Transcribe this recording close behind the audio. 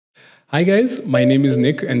Hi guys, my name is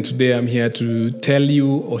Nick and today I'm here to tell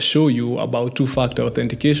you or show you about two-factor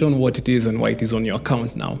authentication, what it is and why it is on your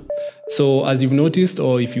account now. So as you've noticed,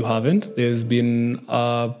 or if you haven't, there's been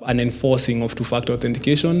an enforcing of two-factor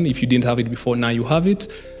authentication. If you didn't have it before, now you have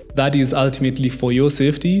it. That is ultimately for your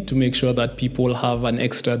safety, to make sure that people have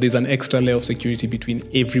there's an extra layer of security between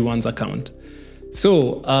everyone's account.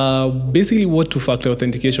 So basically what two-factor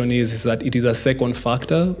authentication is that it is a second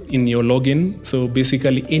factor in your login. So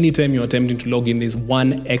basically anytime you're attempting to log in, there's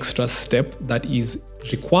one extra step that is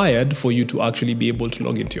required for you to actually be able to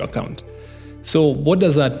log into your account. So what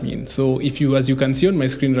does that mean? So as you can see on my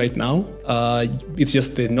screen right now, it's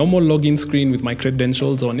just the normal login screen with my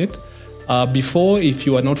credentials on it. Before, if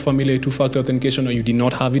you are not familiar with two-factor authentication or you did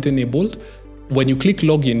not have it enabled, when you click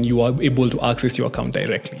login, you are able to access your account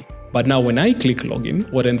directly. But now when I click login,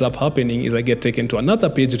 what ends up happening is I get taken to another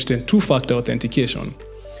page written two-factor authentication.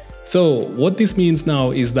 So what this means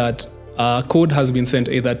now is that a code has been sent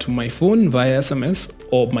either to my phone via SMS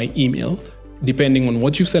or my email, depending on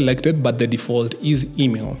what you've selected, but the default is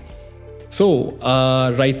email. So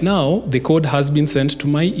right now, the code has been sent to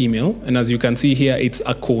my email. And as you can see here, it's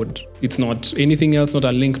a code. It's not anything else, not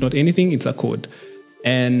a link, not anything, it's a code.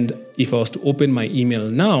 And if I was to open my email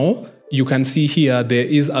now, you can see here there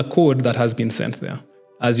is a code that has been sent there.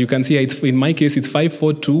 As you can see, in my case, it's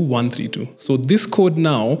 542132. So this code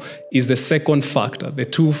now is the second factor, the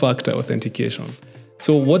two-factor authentication.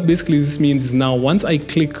 So what basically this means is now once I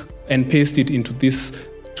click and paste it into this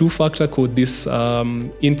two-factor code, this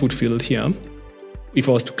input field here, if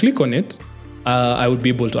I was to click on it, I would be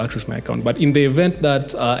able to access my account. But in the event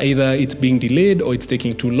that either it's being delayed or it's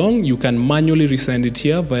taking too long, you can manually resend it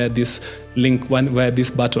here via this link, via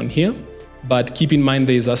this button here. But keep in mind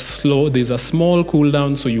there's a small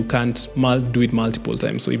cooldown, so you can't do it multiple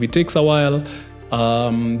times. So if it takes a while,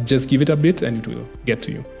 just give it a bit and it will get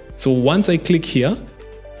to you. So once I click here,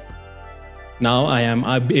 now I am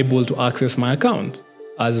able to access my account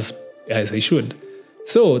as I should.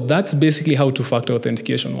 So that's basically how two-factor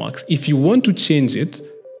authentication works. If you want to change it,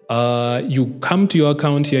 you come to your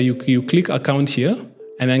account here, you click account here,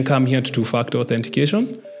 and then come here to two-factor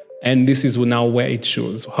authentication. And this is now where it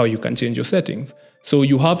shows how you can change your settings. So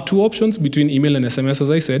you have two options between email and SMS, as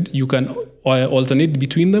I said. You can alternate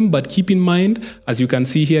between them, but keep in mind, as you can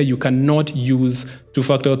see here, you cannot use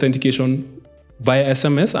two-factor authentication via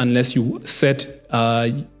SMS unless you set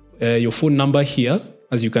your phone number here.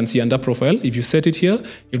 As you can see under profile, if you set it here,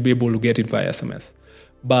 you'll be able to get it via SMS.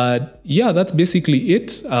 But yeah, that's basically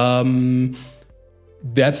it.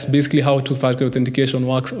 That's basically how two-factor authentication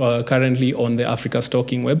works currently on the Africa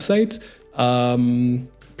Stalking website.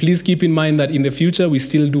 Please keep in mind that in the future, we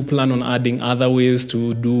still do plan on adding other ways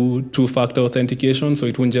to do two-factor authentication, so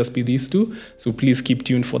it won't just be these two. So please keep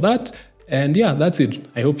tuned for that. And yeah, that's it.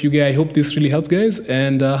 I hope this really helped, guys,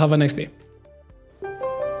 and have a nice day.